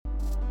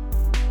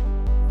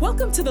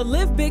Welcome to the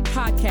Live Big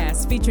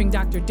podcast featuring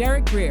Dr.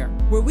 Derek Grier,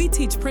 where we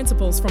teach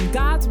principles from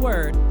God's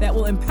Word that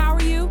will empower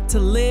you to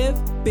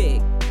live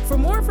big. For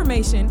more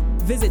information,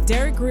 visit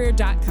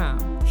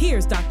derekgrier.com.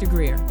 Here's Dr.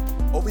 Grier.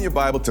 Open your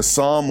Bible to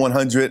Psalm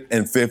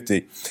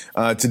 150.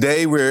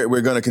 Today,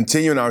 we're going to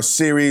continue in our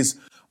series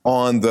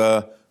on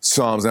the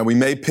Psalms. Now, we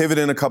may pivot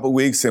in a couple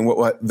weeks, and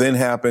what then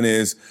happen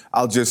is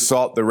I'll just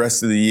salt the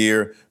rest of the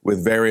year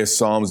with various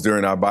Psalms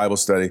during our Bible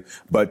study.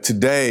 But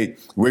today,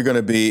 we're going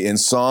to be in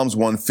Psalms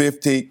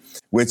 150,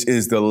 which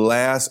is the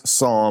last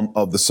Psalm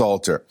of the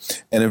Psalter.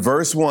 And in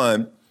verse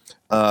 1,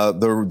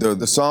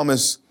 the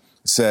psalmist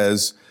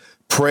says,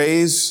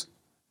 "Praise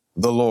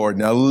the Lord."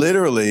 Now,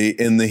 literally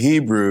in the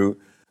Hebrew,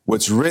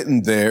 what's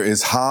written there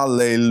is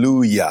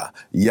hallelujah.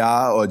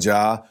 Yah or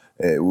Jah.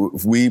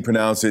 We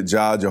pronounce it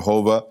Jah,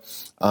 Jehovah.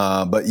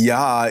 But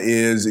Yah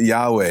is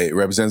Yahweh. It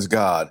represents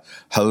God.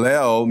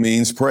 Hallel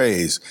means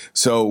praise.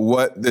 So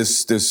what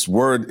this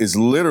word is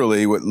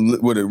literally,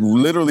 what it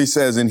literally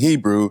says in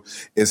Hebrew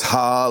is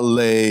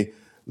hallelujah.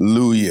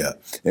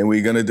 And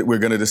we're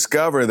gonna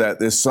discover that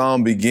this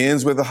psalm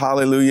begins with a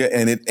hallelujah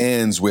and it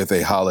ends with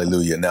a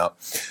hallelujah. Now,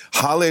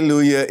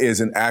 hallelujah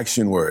is an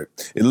action word.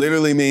 It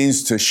literally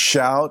means to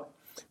shout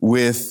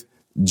with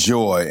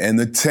joy. And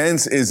the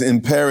tense is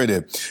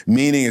imperative,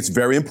 meaning it's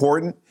very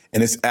important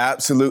and it's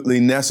absolutely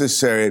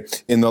necessary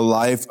in the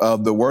life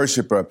of the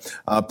worshiper.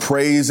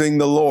 Praising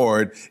the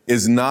Lord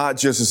is not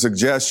just a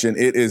suggestion.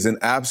 It is an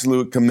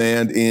absolute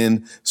command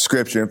in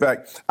Scripture. In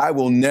fact, I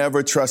will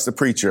never trust a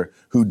preacher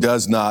who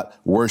does not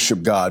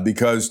worship God,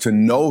 because to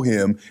know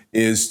him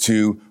is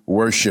to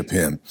worship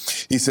him.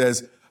 He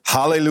says,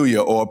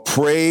 hallelujah, or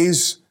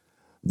praise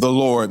the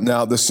Lord.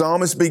 Now, the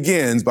psalmist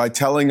begins by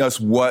telling us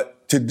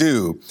what to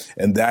do,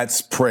 and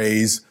that's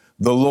praise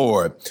the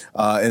Lord,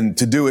 and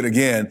to do it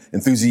again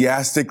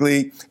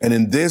enthusiastically, and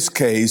in this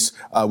case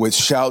with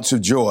shouts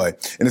of joy.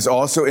 And it's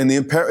also in the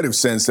imperative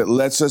sense that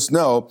lets us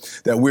know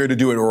that we're to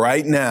do it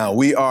right now.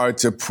 We are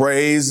to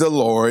praise the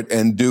Lord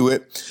and do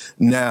it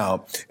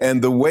now.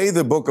 And the way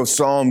the book of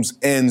Psalms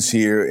ends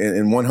here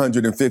in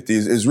 150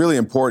 is really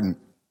important.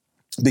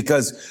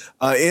 Because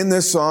in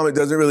this psalm, it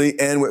doesn't really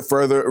end with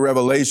further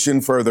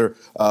revelation, further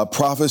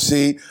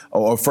prophecy,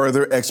 or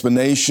further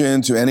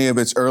explanation to any of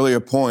its earlier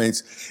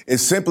points. It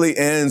simply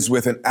ends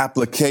with an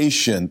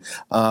application.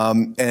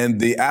 And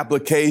the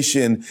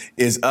application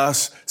is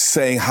us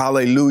saying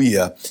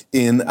hallelujah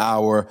in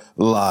our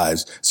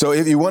lives. So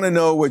if you want to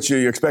know what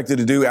you're expected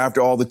to do after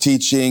all the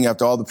teaching,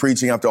 after all the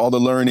preaching, after all the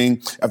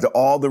learning, after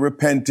all the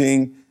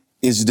repenting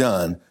is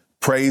done,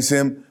 praise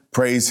him,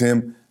 praise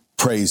him,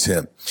 praise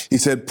him. He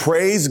said,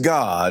 praise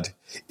God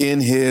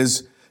in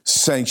his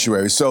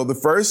sanctuary. So the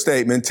first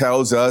statement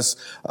tells us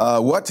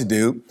what to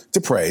do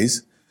to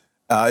praise.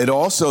 It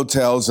also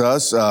tells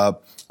us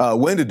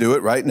when to do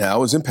it. Right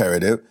now is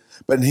imperative.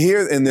 But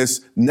here in this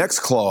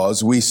next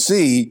clause, we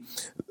see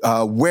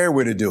where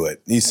we're to do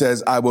it. He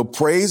says, I will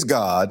praise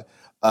God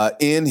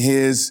in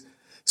his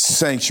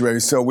sanctuary.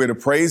 So we're to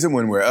praise him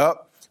when we're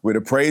up. We're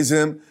to praise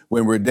him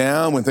when we're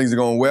down, when things are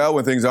going well,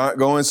 when things aren't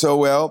going so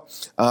well.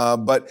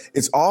 But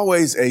it's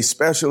always a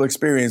special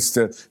experience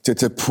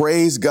to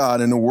praise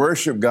God and to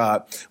worship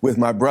God with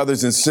my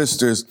brothers and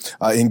sisters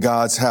in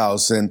God's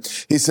house. And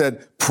he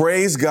said,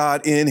 praise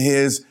God in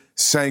his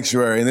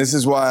sanctuary. And this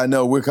is why I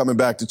know we're coming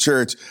back to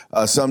church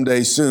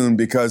someday soon,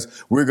 because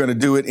we're going to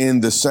do it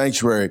in the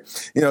sanctuary.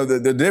 You know,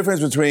 the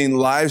difference between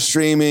live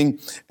streaming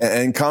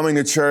and coming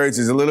to church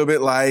is a little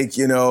bit like,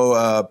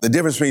 the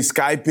difference between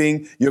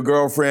Skyping your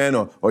girlfriend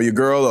or your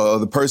girl or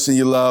the person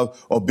you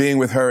love, or being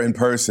with her in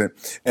person.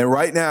 And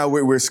right now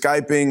we're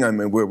Skyping. I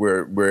mean,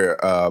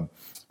 we're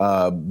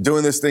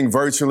doing this thing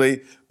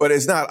virtually, but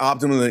it's not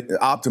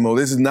optimal.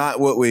 This is not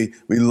what we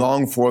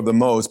long for the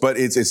most, but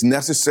it's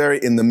necessary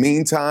in the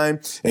meantime,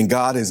 and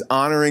God is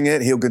honoring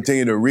it. He'll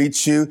continue to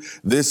reach you.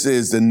 This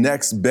is the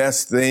next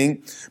best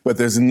thing, but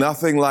there's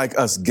nothing like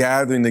us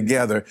gathering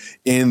together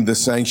in the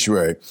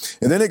sanctuary.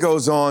 And then it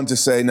goes on to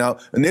say, now,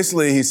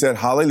 initially he said,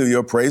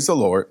 hallelujah, praise the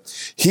Lord.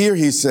 Here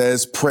he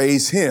says,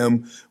 praise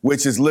him,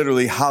 which is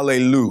literally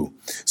hallelujah.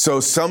 So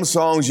some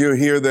songs you'll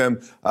hear them,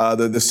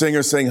 the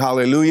singer sing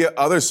hallelujah.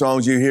 Other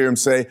songs you hear him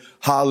say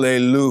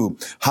hallelujah.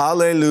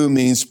 Hallelujah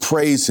means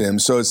praise him.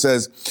 So it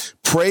says,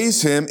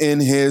 praise him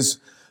in his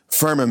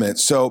firmament.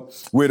 So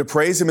we're to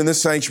praise him in the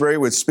sanctuary,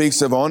 which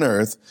speaks of on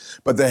earth,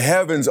 but the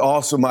heavens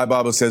also, my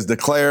Bible says,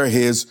 declare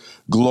his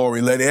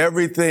glory. Let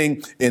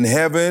everything in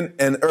heaven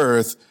and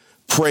earth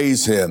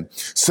praise him.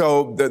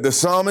 So the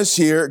psalmist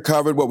here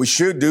covered what we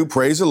should do,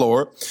 praise the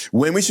Lord,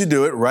 when we should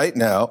do it right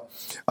now.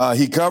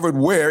 He covered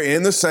where,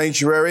 in the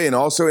sanctuary and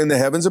also in the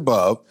heavens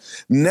above.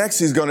 Next,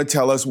 he's going to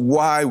tell us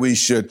why we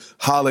should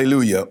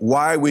hallelujah,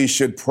 why we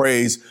should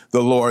praise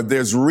the Lord.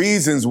 There's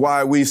reasons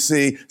why we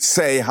say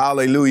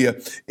hallelujah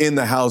in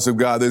the house of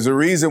God. There's a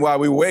reason why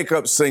we wake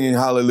up singing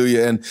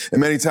hallelujah, and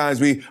many times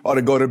we ought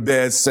to go to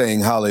bed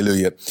saying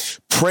hallelujah.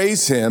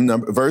 Praise him,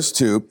 verse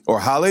 2,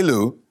 or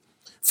hallelujah,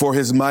 for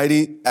his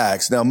mighty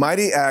acts. Now,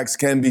 mighty acts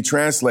can be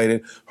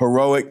translated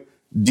heroic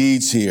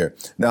deeds here.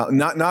 Now,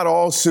 not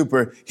all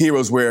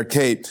superheroes wear a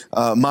cape.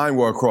 Mine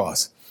wore a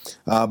cross.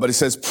 But it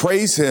says,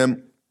 praise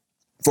him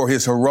for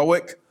his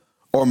heroic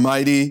or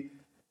mighty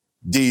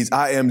deeds.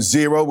 I am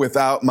zero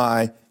without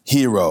my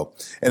hero.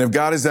 And if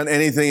God has done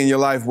anything in your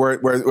life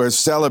we're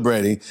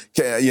celebrating,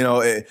 can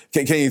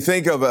you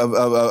think of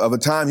a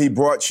time he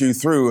brought you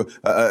through,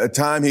 a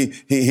time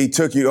he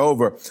took you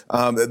over?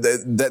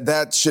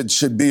 That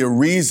should be a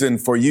reason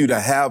for you to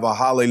have a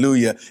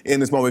hallelujah in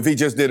this moment. If he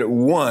just did it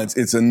once,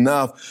 it's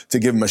enough to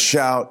give him a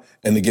shout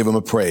and to give him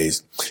a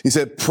praise. He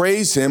said,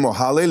 praise him, or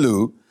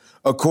hallelujah,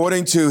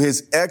 according to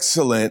his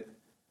excellent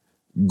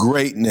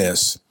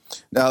greatness.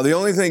 Now, the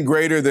only thing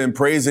greater than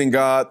praising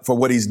God for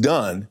what he's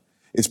done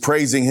is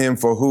praising him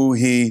for who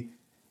he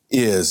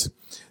is.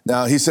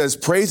 Now, he says,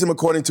 praise him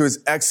according to his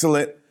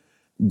excellent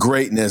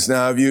greatness.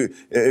 Now,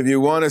 if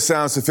you want to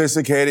sound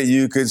sophisticated,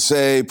 you could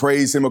say,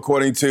 praise him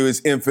according to his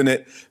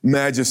infinite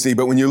majesty.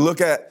 But when you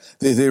look at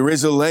the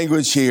original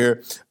language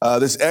here,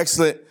 this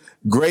excellent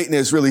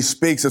greatness really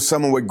speaks of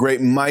someone with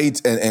great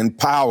might and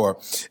power.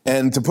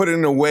 And to put it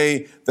in a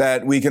way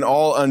that we can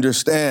all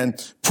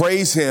understand,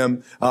 praise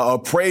him, or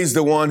praise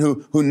the one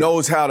who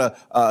knows how to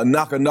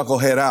knock a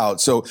knucklehead out.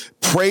 So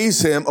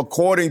praise him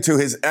according to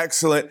his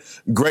excellent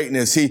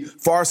greatness. He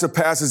far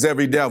surpasses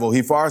every devil.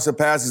 He far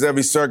surpasses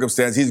every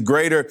circumstance. He's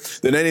greater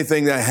than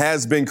anything that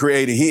has been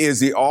created. He is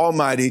the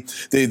almighty,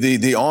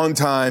 the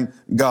on-time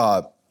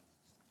God.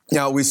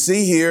 Now, we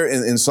see here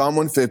in Psalm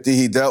 150,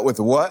 he dealt with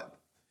what?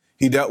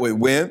 He dealt with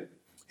when,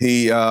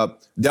 he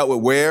dealt with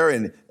where,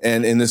 and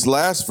in this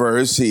last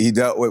verse, he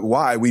dealt with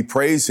why. We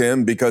praise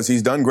him because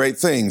he's done great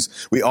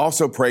things. We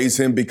also praise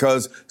him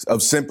because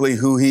of simply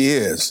who he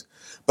is.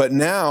 But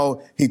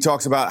now he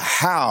talks about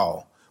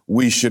how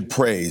we should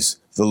praise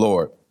the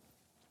Lord.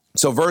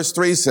 So verse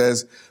 3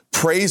 says,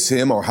 praise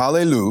him, or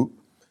hallelujah,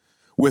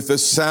 with the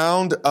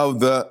sound of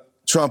the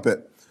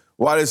trumpet.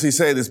 Why does he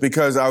say this?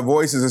 Because our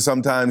voices are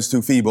sometimes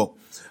too feeble.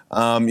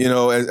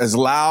 As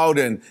loud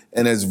and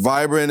as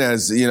vibrant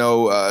as,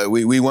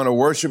 we want to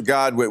worship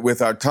God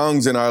with our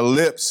tongues and our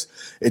lips,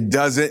 it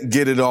doesn't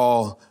get it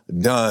all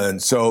done.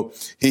 So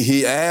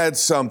he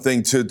adds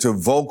something to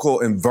vocal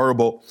and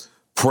verbal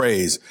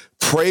praise.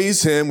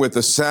 Praise him with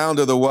the sound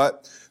of the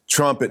what?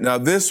 Trumpet. Now,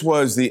 this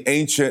was the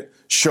ancient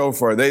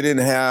shofar. They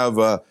didn't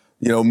have,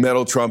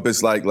 metal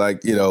trumpets like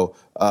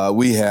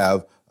we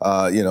have.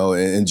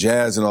 And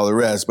jazz and all the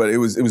rest, but it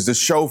was the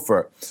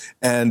shofar.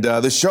 And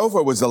the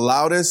shofar was the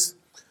loudest,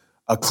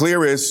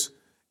 clearest,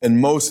 and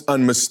most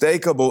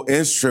unmistakable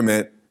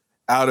instrument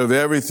out of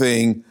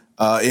everything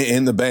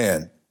in the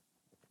band.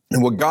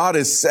 And what God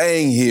is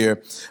saying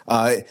here,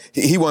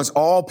 he wants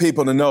all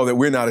people to know that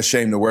we're not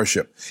ashamed to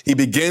worship. He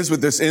begins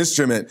with this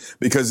instrument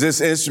because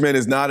this instrument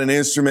is not an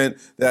instrument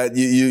that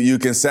you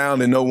can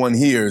sound and no one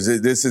hears.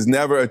 This is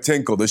never a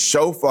tinkle. The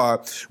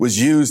shofar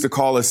was used to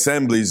call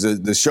assemblies.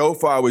 The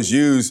shofar was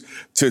used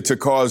to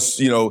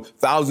cause,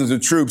 thousands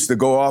of troops to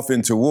go off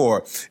into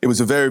war. It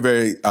was a very,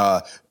 very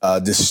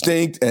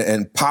distinct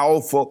and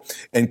powerful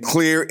and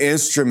clear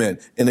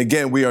instrument. And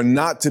again, we are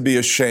not to be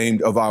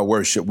ashamed of our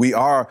worship. We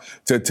are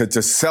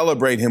to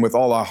celebrate him with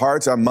all our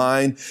hearts, our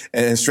mind,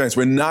 and strength.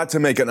 We're not to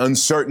make an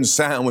uncertain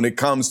sound when it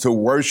comes to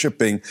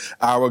worshiping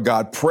our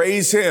God.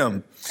 Praise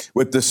him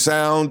with the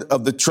sound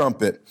of the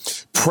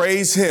trumpet.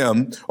 Praise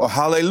him, or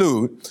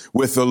hallelujah,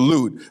 with the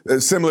lute,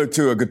 similar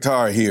to a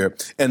guitar here,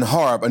 and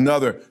harp,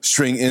 another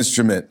string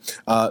instrument.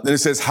 Then it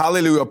says,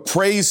 hallelujah,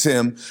 praise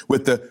him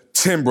with the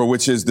timbrel,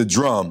 which is the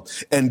drum,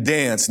 and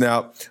dance.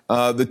 Now,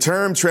 the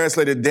term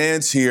translated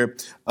dance here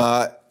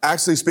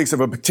actually speaks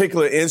of a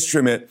particular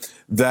instrument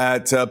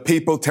that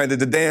people tended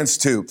to dance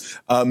to.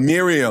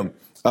 Miriam,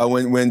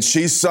 when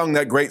she sung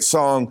that great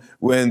song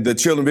when the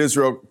children of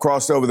Israel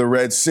crossed over the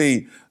Red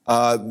Sea,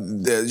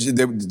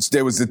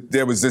 there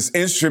was this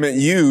instrument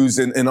used,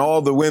 and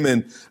all the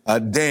women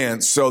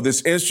danced. So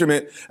this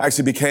instrument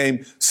actually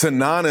became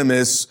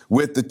synonymous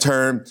with the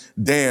term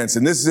dance.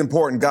 And this is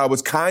important. God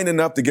was kind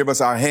enough to give us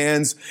our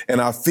hands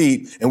and our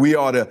feet, and we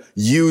ought to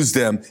use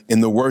them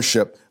in the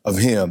worship of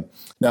him.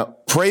 Now,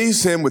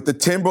 praise him with the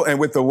timbrel and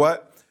with the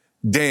what?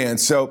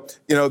 Dance. So,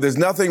 there's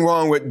nothing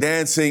wrong with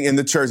dancing in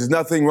the church. There's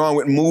nothing wrong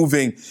with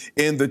moving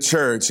in the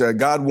church.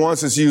 God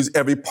wants us to use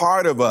every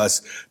part of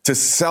us to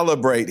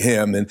celebrate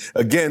him. And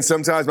again,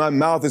 sometimes my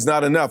mouth is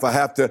not enough. I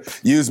have to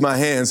use my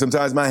hands.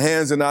 Sometimes my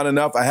hands are not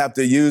enough. I have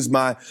to use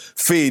my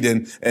feet.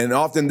 And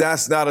often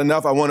that's not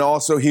enough. I want to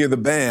also hear the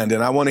band,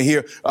 and I want to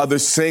hear other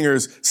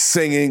singers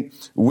singing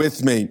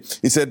with me.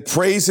 He said,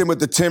 praise him with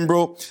the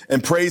timbrel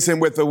and praise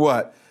him with the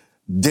what?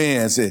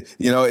 Dance.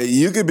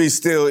 You could be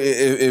still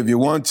if you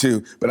want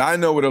to, but I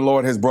know where the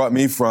Lord has brought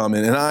me from,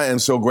 and I am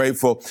so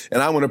grateful,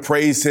 and I want to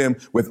praise him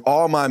with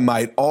all my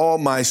might, all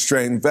my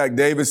strength. In fact,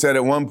 David said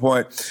at one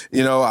point,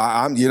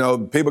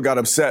 people got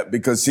upset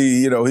because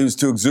he was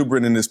too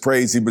exuberant in his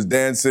praise. He was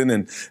dancing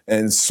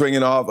and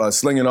slinging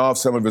off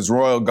some of his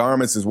royal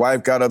garments. His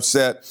wife got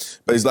upset,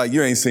 but he's like,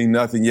 you ain't seen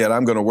nothing yet.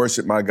 I'm going to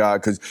worship my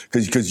God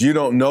because you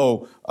don't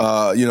know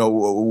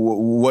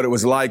what it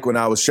was like when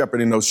I was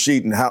shepherding those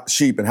sheep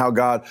and how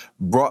God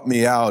brought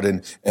me out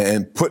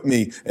and put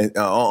me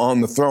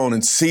on the throne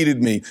and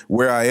seated me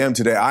where I am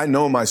today. I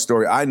know my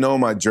story. I know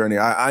my journey.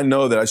 I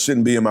know that I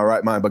shouldn't be in my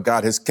right mind, but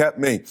God has kept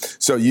me.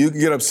 So you can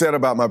get upset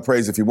about my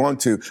praise if you want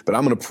to, but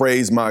I'm going to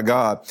praise my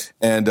God.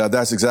 And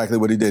that's exactly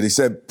what he did. He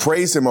said,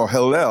 praise him, or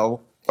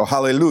hallel, or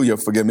hallelujah,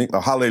 forgive me,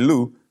 or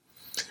hallelujah,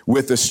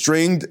 with the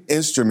stringed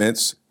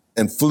instruments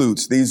and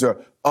flutes. These are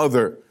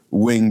other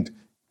winged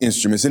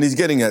instruments. And he's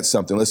getting at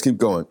something. Let's keep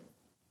going.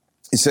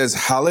 He says,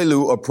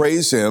 hallelujah, or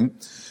praise him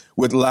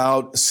with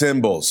loud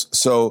cymbals.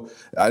 So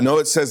I know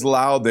it says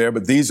loud there,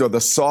 but these are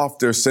the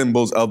softer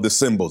cymbals of the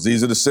cymbals.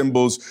 These are the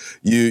cymbals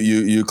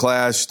you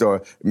clashed,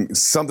 or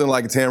something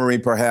like a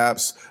tambourine,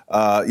 perhaps,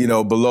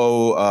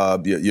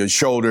 below your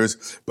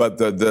shoulders. But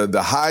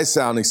the high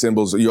sounding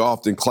cymbals you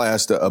often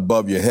clashed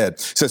above your head. It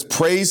says,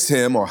 praise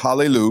him, or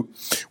hallelujah,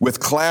 with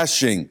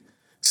clashing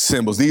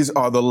cymbals. These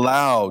are the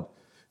loud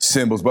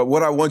cymbals. But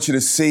what I want you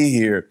to see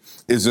here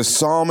is the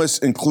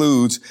psalmist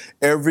includes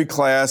every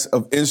class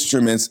of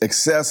instruments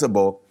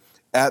accessible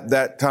at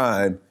that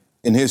time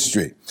in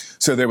history.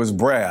 So there was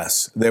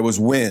brass, there was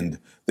wind,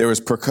 there was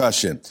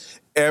percussion,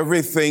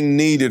 everything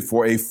needed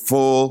for a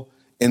full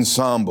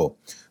ensemble.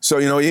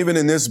 So, even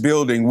in this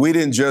building, we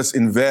didn't just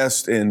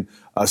invest in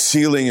a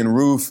ceiling and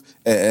roof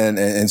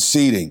and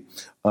seating.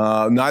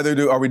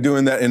 Neither are we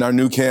doing that in our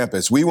new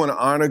campus. We want to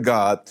honor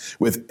God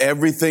with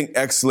everything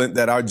excellent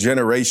that our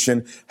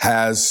generation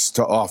has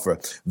to offer.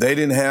 They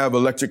didn't have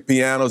electric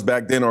pianos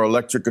back then or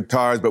electric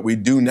guitars, but we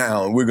do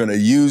now, and we're going to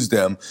use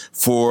them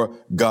for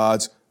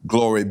God's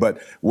glory.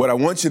 But what I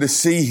want you to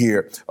see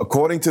here,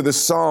 according to the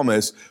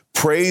psalmist,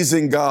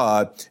 praising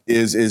God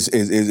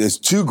is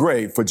too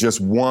great for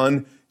just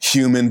one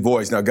human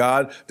voice. Now,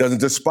 God doesn't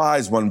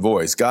despise one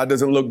voice. God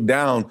doesn't look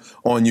down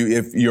on you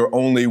if you're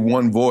only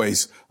one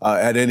voice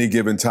at any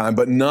given time.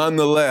 But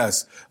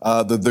nonetheless,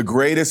 the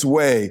greatest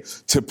way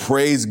to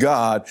praise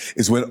God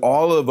is when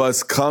all of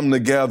us come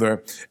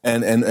together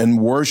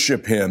and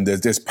worship him.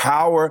 There's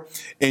power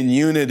in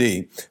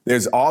unity.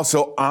 There's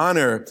also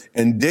honor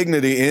and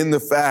dignity in the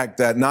fact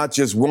that not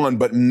just one,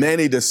 but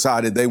many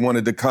decided they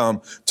wanted to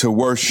come to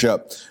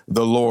worship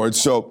the Lord.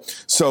 So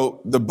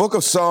the book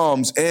of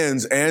Psalms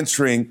ends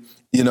answering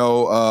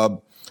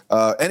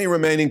any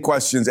remaining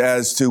questions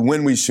as to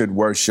when we should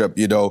worship,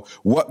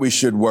 what we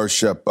should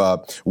worship,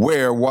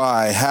 where,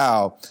 why,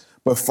 how.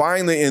 But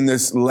finally, in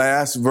this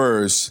last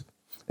verse,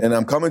 and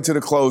I'm coming to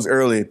the close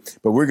early,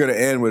 but we're going to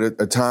end with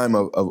a time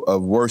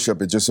of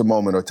worship in just a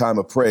moment, or a time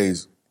of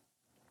praise.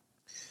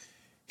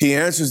 He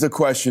answers the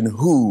question,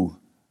 who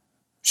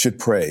should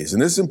praise?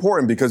 And this is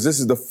important because this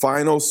is the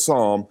final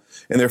psalm,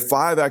 and there are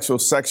 5 actual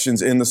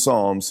sections in the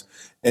Psalms,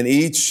 and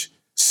each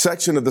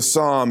section of the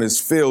psalm is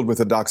filled with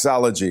a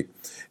doxology.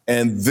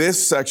 And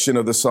this section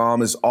of the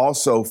psalm is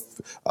also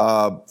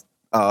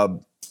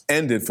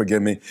ended,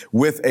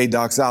 with a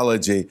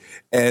doxology.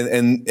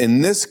 And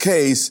in this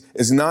case,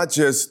 it's not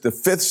just the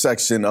 5th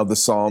section of the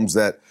Psalms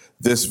that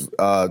this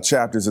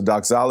chapter is a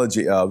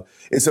doxology of.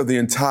 It's of the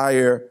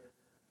entire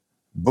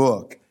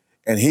book.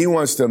 And God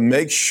wants to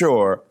make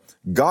sure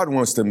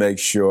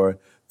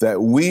that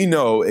we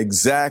know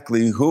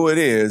exactly who it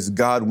is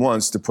God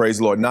wants to praise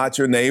the Lord. Not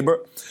your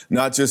neighbor,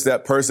 not just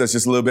that person that's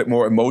just a little bit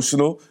more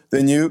emotional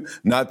than you,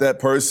 not that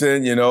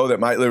person, that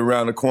might live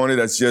around the corner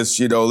that's just,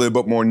 a little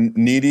bit more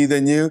needy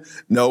than you.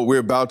 No, we're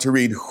about to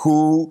read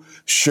who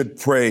should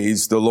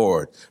praise the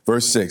Lord.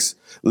 Verse 6,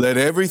 let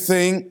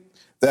everything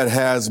that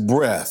has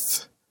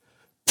breath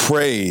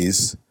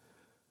praise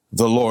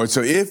the Lord.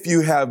 So if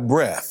you have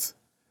breath,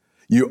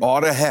 you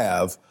ought to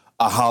have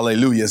a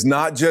hallelujah. It's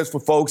not just for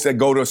folks that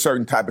go to a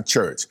certain type of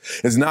church.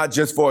 It's not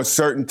just for a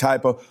certain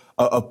type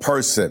of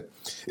person.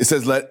 It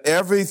says, let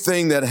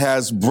everything that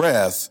has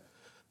breath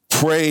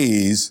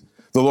praise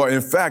the Lord.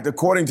 In fact,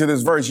 according to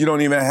this verse, you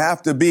don't even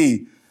have to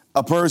be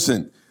a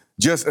person,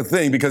 just a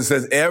thing, because it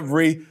says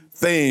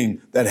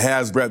everything that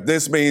has breath.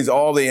 This means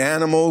all the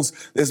animals.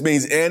 This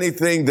means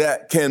anything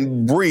that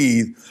can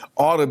breathe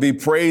ought to be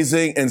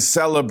praising and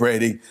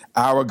celebrating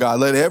our God.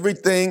 Let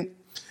everything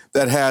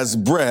that has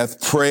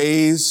breath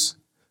praise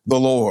the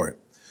Lord.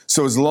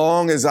 So as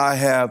long as I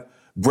have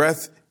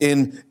breath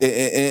in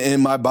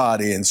my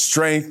body and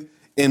strength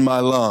in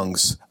my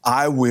lungs,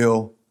 I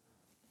will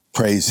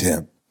praise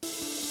him.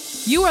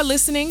 You are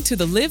listening to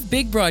the Live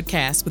Big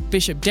broadcast with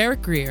Bishop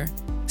Derek Grier.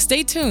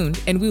 Stay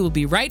tuned, and we will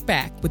be right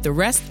back with the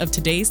rest of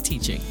today's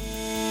teaching.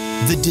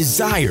 The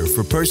desire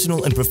for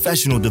personal and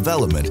professional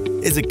development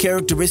is a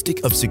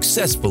characteristic of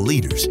successful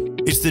leaders.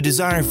 It's the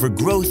desire for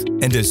growth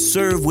and to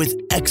serve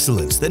with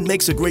excellence that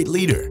makes a great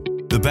leader.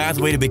 The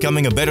pathway to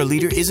becoming a better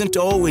leader isn't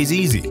always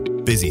easy.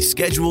 Busy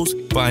schedules,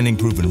 finding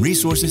proven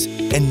resources,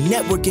 and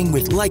networking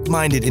with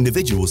like-minded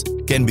individuals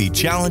can be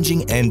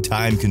challenging and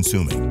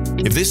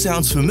time-consuming. If this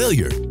sounds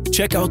familiar,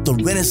 check out the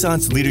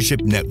Renaissance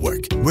Leadership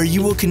Network, where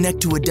you will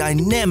connect to a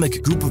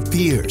dynamic group of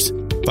peers.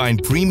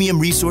 Find premium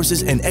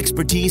resources and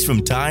expertise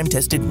from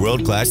time-tested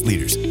world-class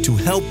leaders to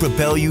help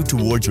propel you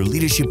towards your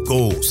leadership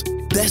goals.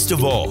 Best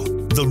of all,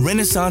 The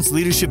Renaissance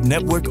Leadership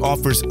Network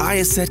offers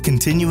IACET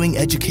continuing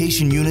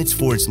education units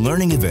for its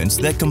learning events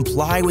that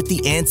comply with the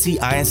ANSI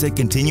IACET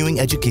Continuing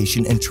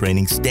Education and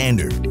Training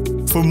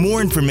Standard. For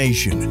more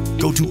information,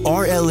 go to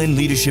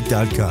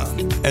rlnleadership.com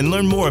and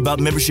learn more about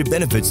membership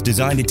benefits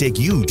designed to take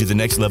you to the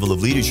next level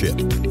of leadership.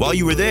 While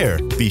you are there,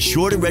 be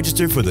sure to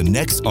register for the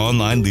next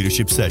online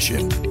leadership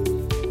session.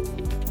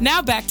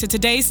 Now back to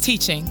today's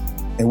teaching.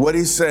 And what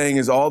he's saying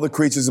is all the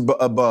creatures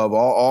above,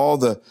 all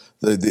the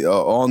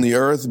on the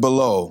earth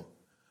below.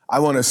 I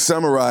want to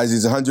summarize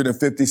these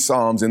 150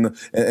 Psalms and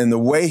the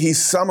way he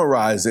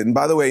summarized it. And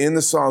by the way, in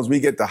the Psalms, we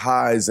get the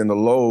highs and the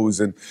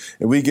lows, and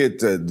we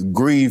get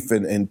grief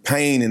and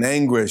pain and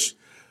anguish.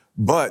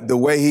 But the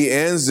way he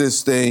ends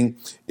this thing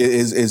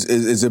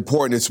is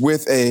important. It's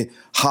with a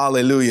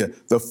hallelujah.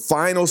 The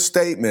final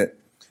statement,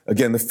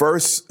 again, the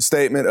first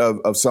statement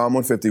of Psalm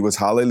 150 was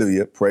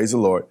hallelujah, praise the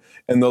Lord.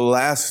 And the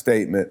last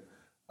statement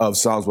of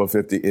Psalms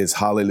 150 is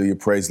hallelujah,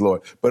 praise the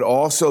Lord. But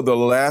also the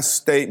last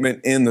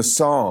statement in the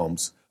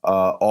Psalms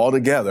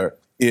altogether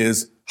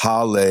is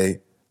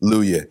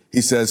hallelujah. He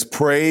says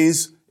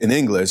praise, in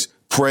English,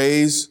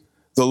 praise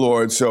the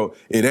Lord. So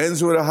it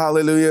ends with a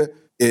hallelujah.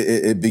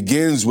 It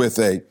begins with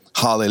a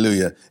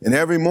hallelujah. And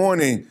every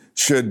morning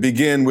should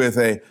begin with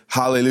a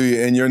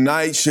hallelujah. And your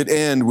night should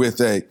end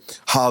with a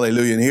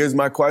hallelujah. And here's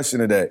my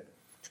question today.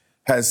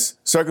 Has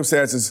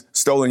circumstances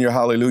stolen your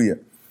hallelujah?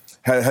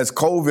 Has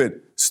COVID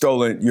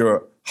stolen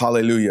your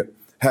hallelujah?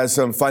 Has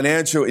some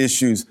financial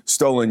issues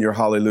stolen your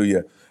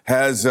hallelujah?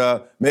 Has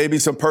maybe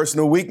some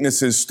personal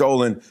weaknesses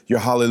stolen your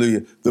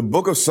hallelujah? The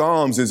book of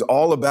Psalms is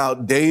all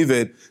about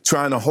David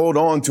trying to hold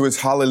on to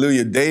his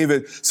hallelujah.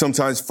 David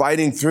sometimes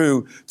fighting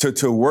through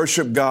to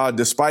worship God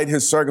despite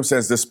his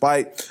circumstance,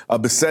 despite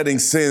besetting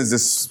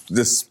sins,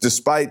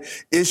 despite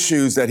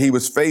issues that he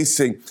was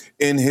facing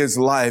in his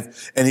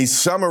life. And he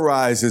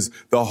summarizes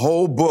the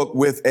whole book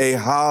with a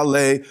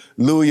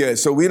hallelujah.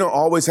 So we don't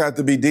always have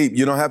to be deep.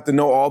 You don't have to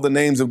know all the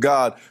names of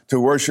God to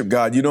worship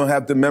God. You don't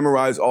have to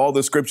memorize all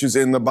the scriptures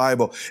in the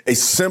Bible. A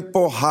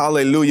simple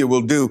hallelujah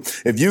will do.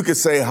 If you could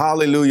say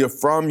hallelujah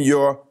from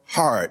your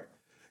heart,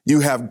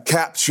 you have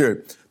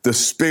captured the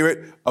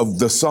spirit of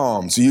the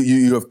Psalms.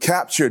 You have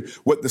captured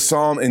what the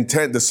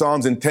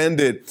Psalms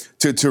intended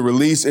to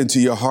release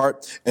into your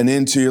heart and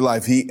into your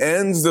life. He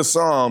ends the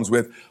Psalms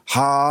with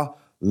hallelujah.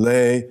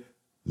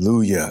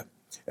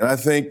 And I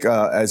think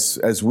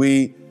as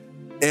we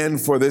end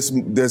for this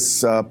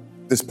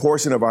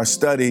portion of our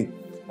study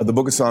of the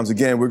book of Psalms,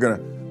 again, we're going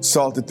to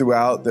salt it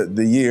throughout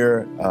the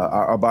year,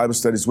 our Bible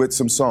studies with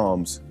some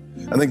Psalms.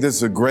 I think this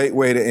is a great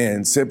way to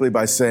end, simply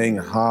by saying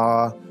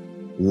hallelujah.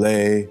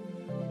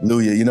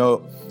 You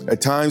know,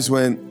 at times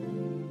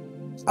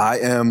when I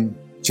am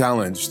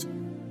challenged,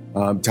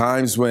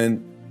 times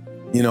when,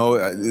 you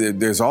know,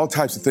 there's all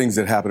types of things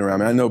that happen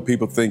around me. I know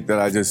people think that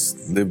I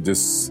just live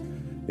this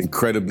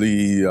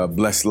incredibly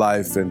blessed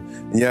life.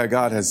 And yeah,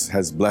 God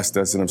has blessed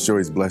us, and I'm sure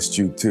he's blessed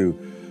you too.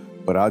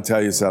 But I'll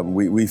tell you something,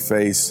 we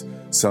face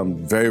some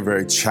very,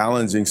 very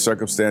challenging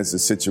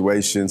circumstances,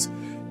 situations.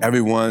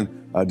 Everyone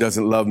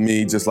doesn't love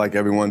me just like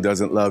everyone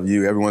doesn't love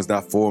you. Everyone's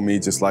not for me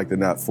just like they're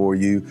not for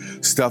you.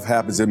 Stuff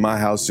happens in my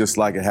house just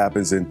like it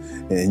happens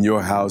in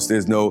your house.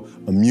 There's no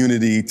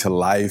immunity to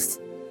life.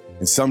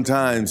 And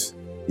sometimes,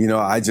 you know,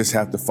 I just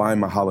have to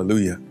find my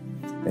hallelujah.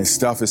 And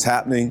stuff is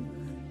happening.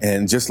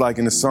 And just like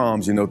in the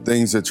Psalms, you know,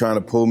 things are trying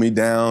to pull me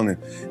down.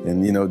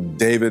 And you know,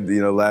 David,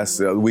 you know,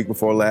 the week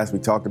before last, we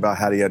talked about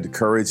how he had to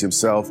courage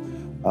himself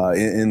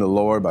in the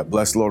Lord. By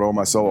bless the Lord, all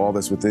my soul, all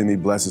that's within me,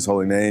 bless his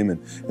holy name. And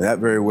that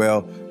very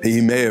well, he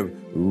may have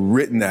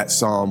written that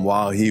Psalm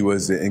while he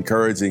was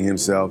encouraging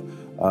himself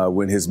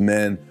when his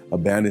men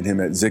abandoned him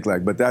at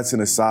Ziklag. But that's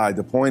an aside.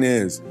 The point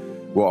is,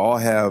 we'll all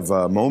have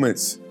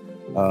moments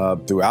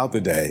throughout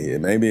the day.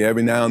 And maybe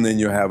every now and then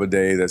you'll have a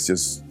day that's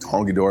just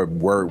hunky-dory,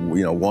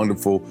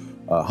 wonderful.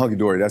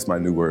 Hunky-dory, that's my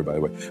new word, by the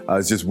way.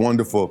 It's just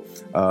wonderful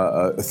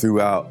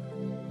throughout.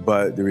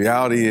 But the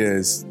reality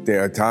is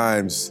there are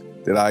times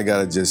that I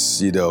gotta just,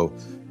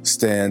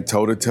 stand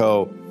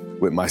toe-to-toe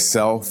with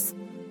myself,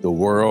 the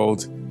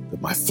world,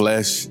 my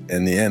flesh,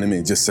 and the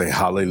enemy. Just say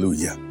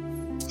hallelujah.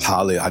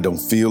 Hallelujah. I don't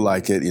feel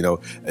like it,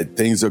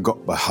 things are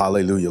going, but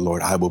hallelujah,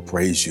 Lord, I will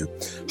praise you.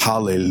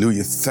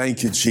 Hallelujah.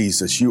 Thank you,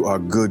 Jesus. You are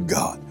good,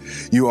 God.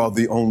 You are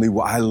the only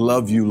one. I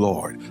love you,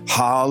 Lord.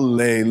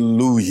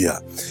 Hallelujah.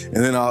 And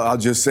then I'll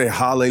just say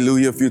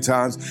hallelujah a few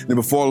times. And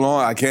before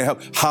long, I can't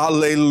help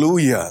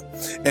hallelujah.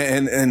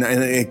 And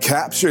it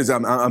captures,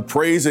 I'm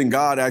praising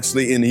God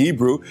actually in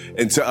Hebrew.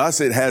 And to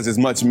us, it has as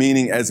much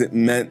meaning as it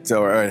meant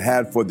or it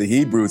had for the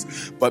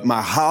Hebrews. But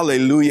my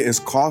hallelujah is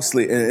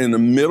costly. And in the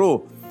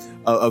middle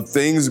of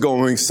things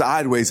going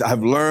sideways,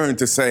 I've learned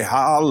to say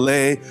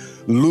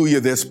hallelujah.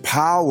 There's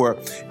power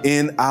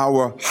in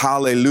our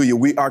hallelujah.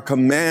 We are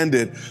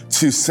commanded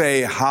to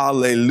say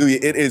hallelujah.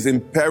 It is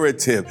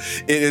imperative.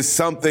 It is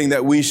something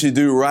that we should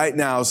do right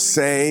now.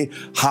 Say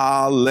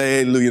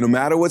hallelujah. No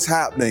matter what's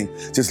happening,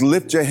 just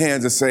lift your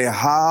hands and say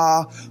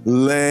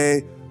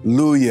hallelujah.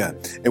 Hallelujah.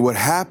 And what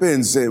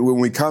happens when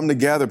we come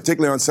together,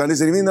 particularly on Sundays,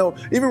 and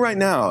even right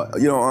now,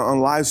 on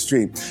live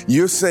stream,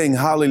 you're saying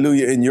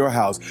hallelujah in your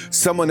house.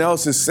 Someone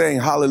else is saying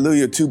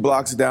hallelujah 2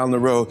 blocks down the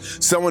road.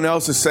 Someone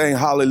else is saying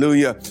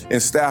hallelujah in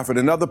Stafford.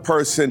 Another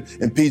person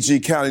in PG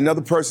County,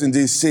 another person in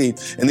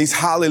DC. And these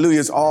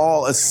hallelujahs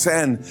all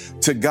ascend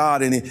to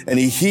God, and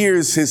he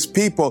hears his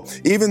people.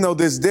 Even though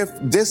there's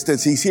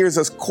distance, he hears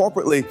us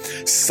corporately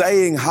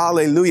saying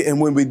hallelujah.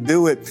 And when we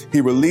do it, he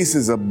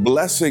releases a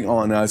blessing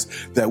on us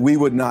that we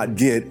would not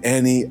get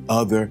any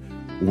other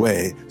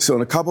way. So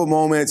in a couple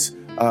moments,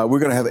 we're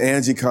going to have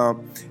Angie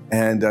come,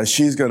 and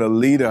she's going to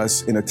lead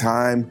us in a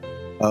time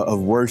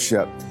of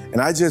worship.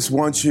 And I just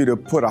want you to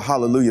put a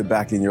hallelujah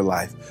back in your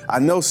life. I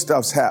know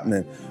stuff's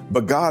happening,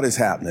 but God is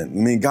happening.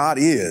 I mean,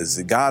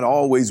 God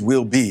always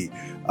will be.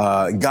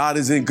 God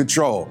is in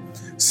control.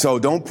 So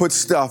don't put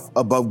stuff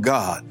above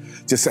God.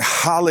 Just say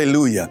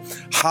hallelujah,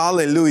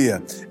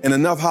 hallelujah. And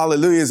enough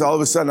hallelujahs, all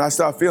of a sudden I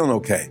start feeling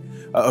okay.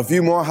 A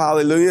few more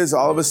hallelujahs,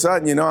 all of a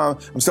sudden,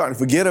 I'm starting to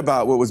forget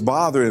about what was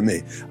bothering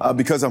me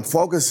because I'm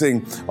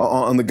focusing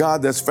on the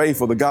God that's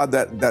faithful, the God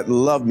that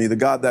loved me, the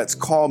God that's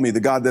called me,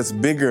 the God that's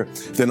bigger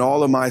than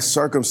all of my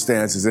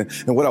circumstances.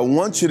 And what I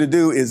want you to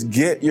do is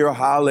get your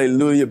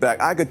hallelujah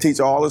back. I could teach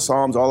all the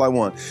Psalms all I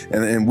want,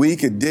 and we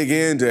could dig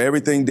into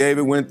everything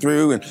David went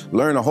through and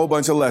learn a whole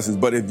bunch of lessons.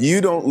 But if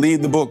you don't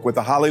leave the book with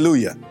a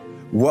hallelujah,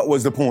 what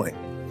was the point?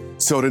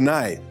 So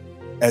tonight,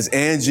 as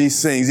Angie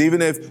sings,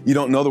 even if you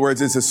don't know the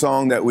words, it's a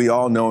song that we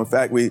all know. In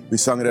fact, we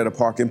sung it at a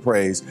Park and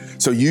Praise.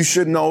 So you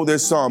should know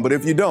this song. But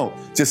if you don't,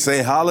 just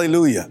say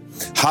hallelujah,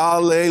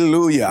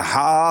 hallelujah,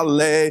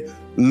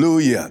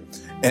 hallelujah.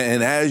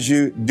 And as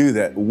you do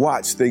that,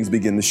 watch things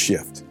begin to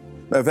shift.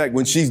 Matter of fact,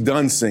 when she's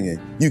done singing,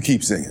 you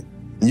keep singing.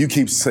 You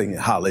keep singing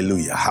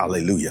hallelujah,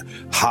 hallelujah,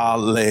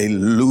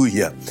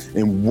 hallelujah.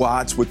 And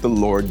watch what the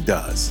Lord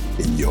does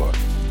in your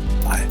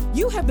life.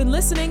 You have been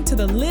listening to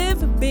the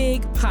Live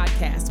Big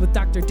podcast with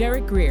Dr.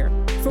 Derek Grier.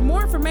 For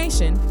more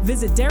information,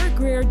 visit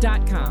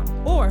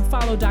DerekGrier.com or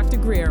follow Dr.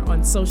 Grier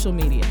on social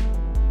media.